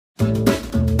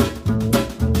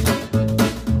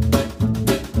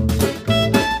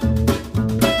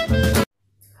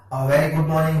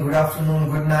morning, good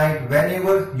afternoon, good night,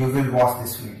 whenever you will watch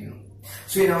this video.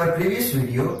 So in our previous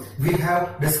video, we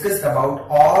have discussed about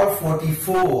all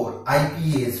 44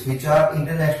 IPAs, which are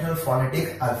International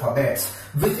Phonetic Alphabets,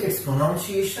 with its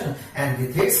pronunciation and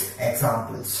with its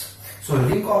examples. So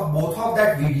link of both of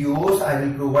that videos I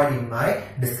will provide in my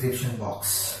description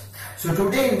box. So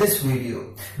today in this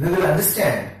video, we will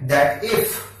understand that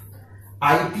if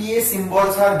IPA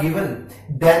symbols are given,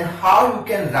 then how you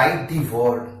can write the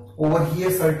word. Over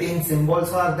here certain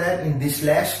symbols are there in this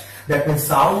slash, that means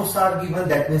sounds are given,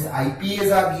 that means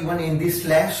IPAs are given in this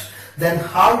slash, then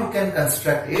how you can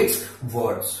construct its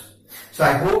words. So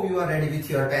I hope you are ready with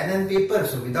your pen and paper.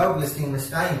 So without wasting much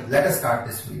time, let us start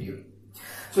this video.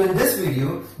 So in this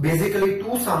video, basically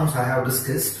two sounds I have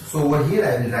discussed. So over here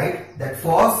I will write that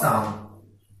first sound,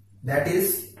 that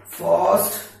is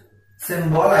first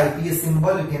symbol, IPA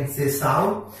symbol, you can say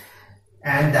sound,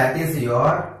 and that is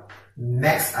your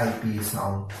next IPA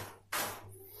sound.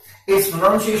 Its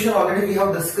pronunciation already we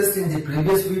have discussed in the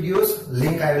previous videos.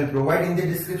 Link I will provide in the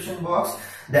description box.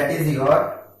 That is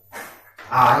your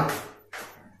I,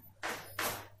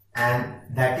 and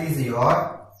that is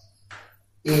your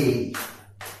A.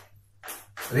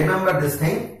 Remember this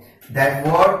thing, that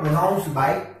word pronounced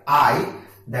by I,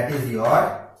 that is your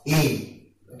A.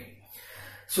 Okay.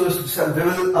 So we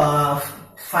will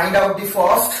find out the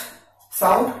first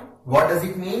sound. What does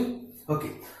it mean?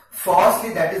 Okay.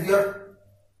 Firstly, that is your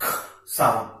K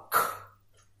sound. K.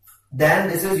 Then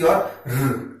this is your R.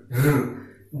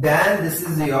 Then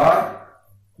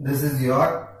this is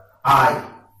your I.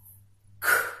 K,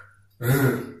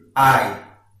 R, I.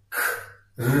 K,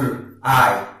 R,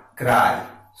 I. Cry.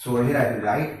 So here I will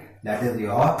write that is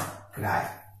your cry.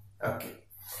 Okay.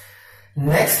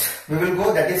 Next we will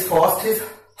go, that is first is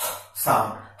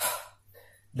sound.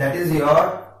 That is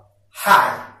your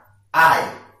high.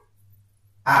 I,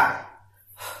 high.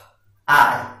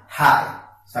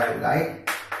 So I will write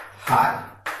high.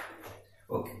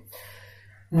 Okay.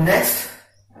 Next,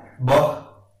 b.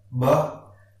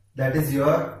 That is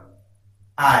your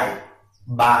I,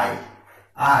 by.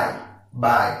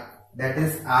 That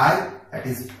is I, that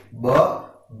is b,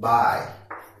 by.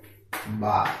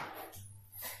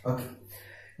 Okay.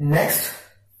 Next,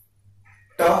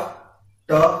 t.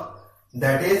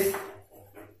 That is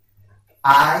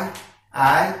I,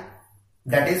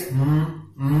 that is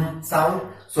sound.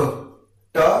 So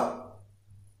t, a,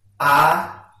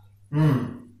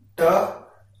 t,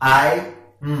 I,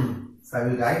 so I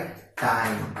will write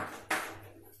time.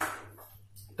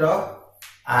 T,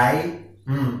 I,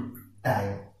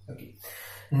 time. Okay.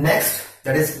 Next,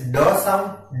 that is d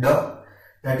sound. D,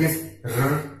 that is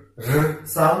r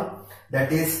sound.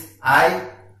 That is I,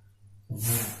 v.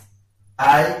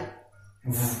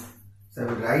 So I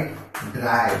will write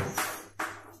drive.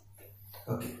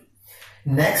 Okay.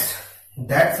 Next,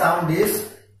 that sound is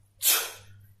ch.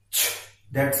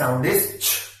 That sound is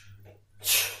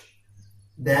ch.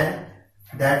 Then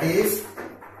that is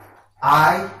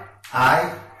I,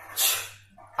 ch.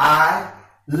 L,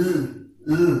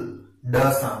 d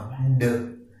sound. D.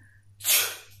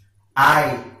 Ch.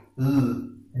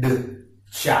 D.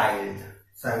 Child.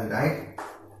 So I will write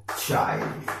child.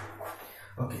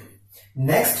 Okay.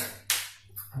 Next,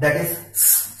 that is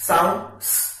sound.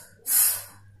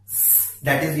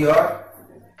 That is your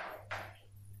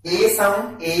A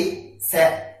sound. A, A,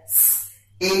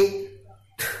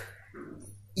 T,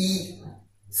 E,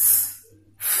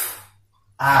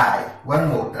 I. One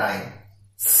more time.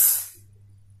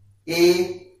 A,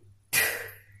 T,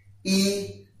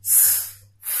 E,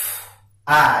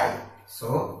 I.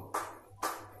 So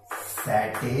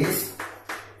satisfy.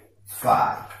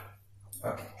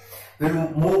 Okay. We'll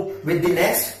move with the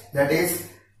next, that is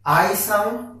I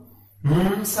sound,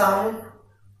 sound,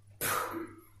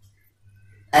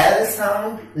 L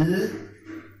sound, L,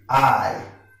 I.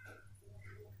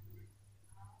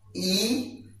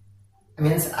 E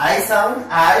means I sound,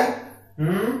 I,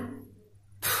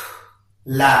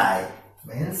 lie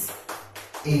means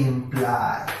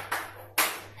imply.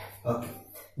 Okay.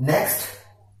 Next,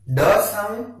 D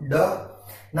sound, D.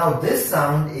 Now this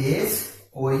sound is,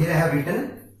 over here I have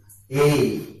written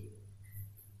A.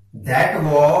 That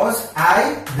was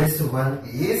I, this one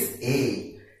is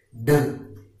A. D,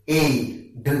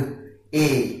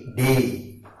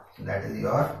 day. So that is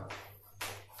your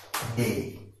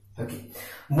day. Okay.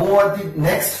 Move on the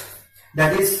next,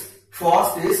 that is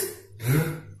first is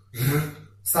R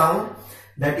sound.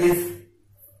 That is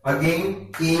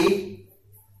again A,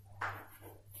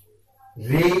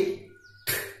 rate,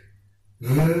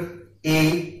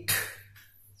 rate.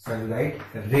 So I will write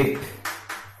rate.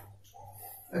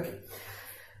 Okay.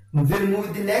 We'll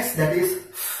move the next, that is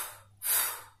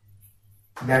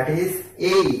that is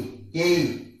A,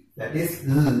 that is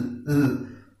L,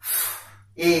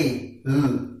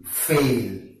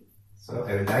 fail. So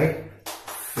I will write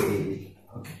fail.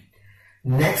 Okay.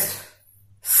 Next,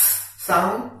 S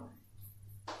sound,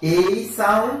 A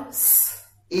sound, S,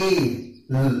 A,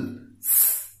 L,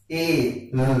 S, A,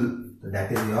 L. So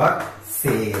that is your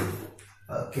sail.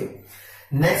 Okay.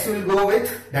 Next we will go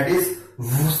with, that is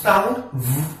V sound,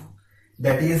 V,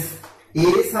 that is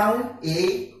A sound,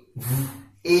 A, V,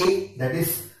 A, that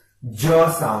is J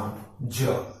sound, J,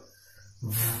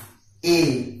 V,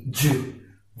 A, J,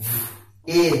 V,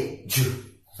 A, J.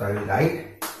 So I will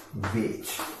write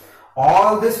wage.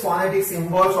 All these phonetic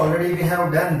symbols already we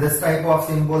have done. This type of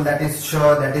symbol, that is sh,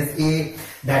 that is A,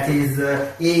 that is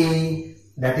A,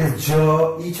 that is j.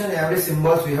 Each and every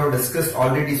symbols we have discussed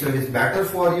already. So it is better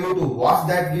for you to watch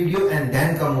that video and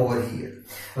then come over here.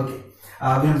 Okay.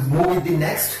 We'll move with the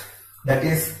next. That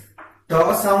is t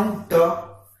sound, t.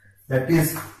 That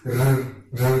is r,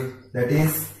 that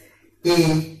is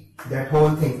A, that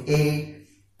whole thing, A,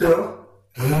 t, r,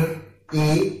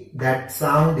 A, that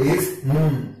sound is t, r,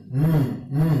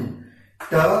 A,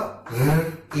 t, r,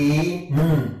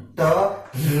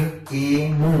 A,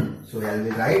 so I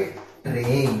will write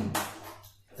train.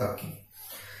 Okay.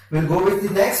 We'll go with the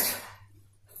next.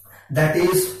 That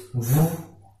is v,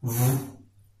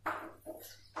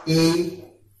 A,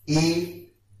 t,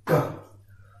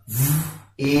 v,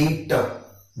 A,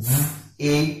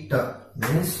 t,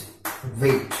 means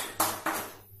wait.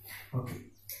 Okay.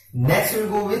 Next we'll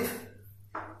go with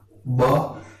b,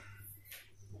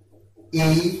 A,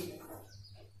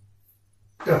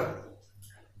 t,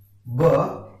 b, A,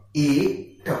 t.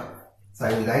 So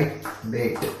I will write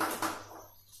bait.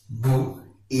 B,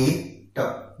 A, t,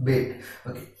 bait.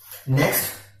 Okay.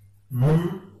 Next,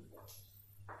 m,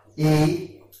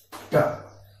 A, t,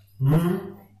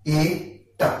 m, A,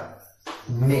 t,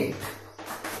 mate.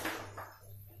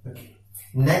 Okay.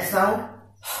 Next sound,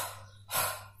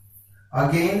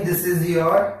 again this is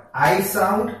your I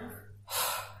sound,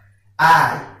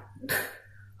 I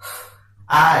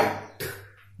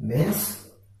means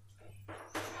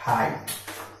height.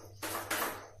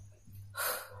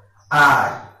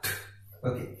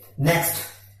 Okay. Next,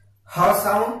 her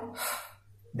sound,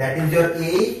 that is your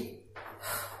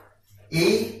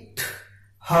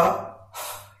her,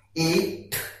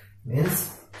 means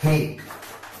hate.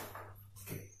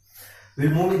 Okay.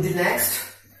 We'll move with the next.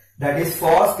 That is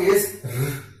first is r,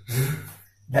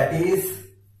 that is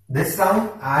this sound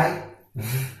I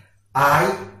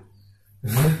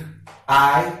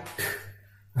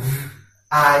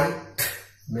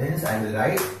means I will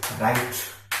write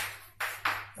right.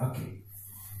 Okay.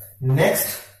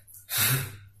 Next,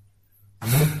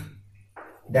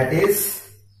 that is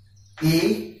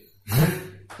eight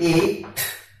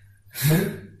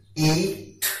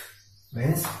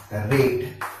means rate.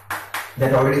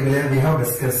 That already we have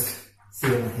discussed.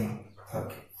 Same thing.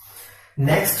 Okay.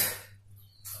 Next,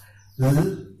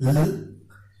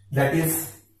 that is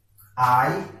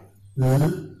I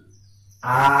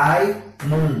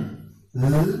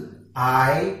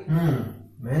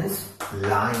means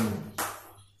line.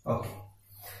 Okay.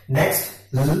 Next,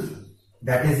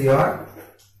 that is your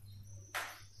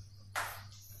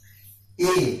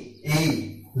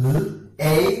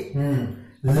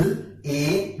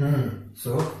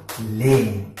so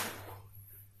lane.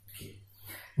 Okay.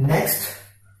 Next,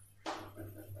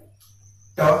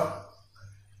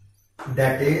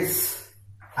 that is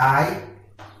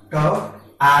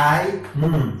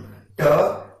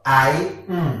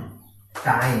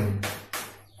time.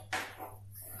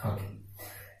 Okay.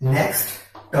 Next,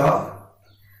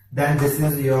 then this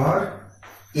is your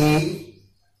tame.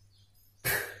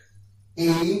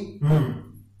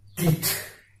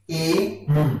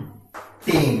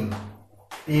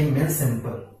 Tame means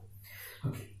simple.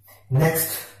 Okay.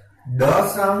 Next, d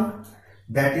sound,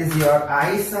 that is your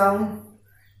I sound,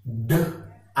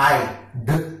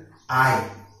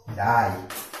 die.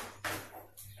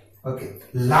 Okay.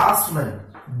 Last one,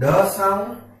 d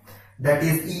sound, that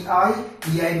is ei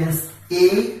means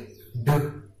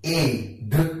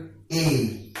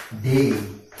day.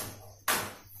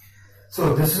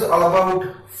 So this is all about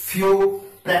few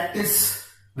practice,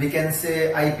 we can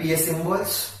say, IPA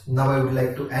symbols. Now I would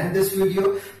like to end this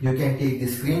video. You can take the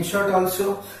screenshot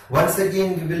also. Once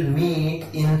again we will meet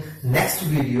in next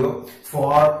video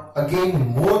for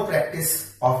again more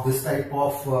practice of this type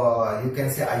of you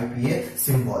can say IPA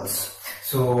symbols.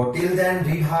 So till then,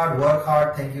 read hard, work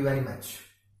hard. Thank you very much.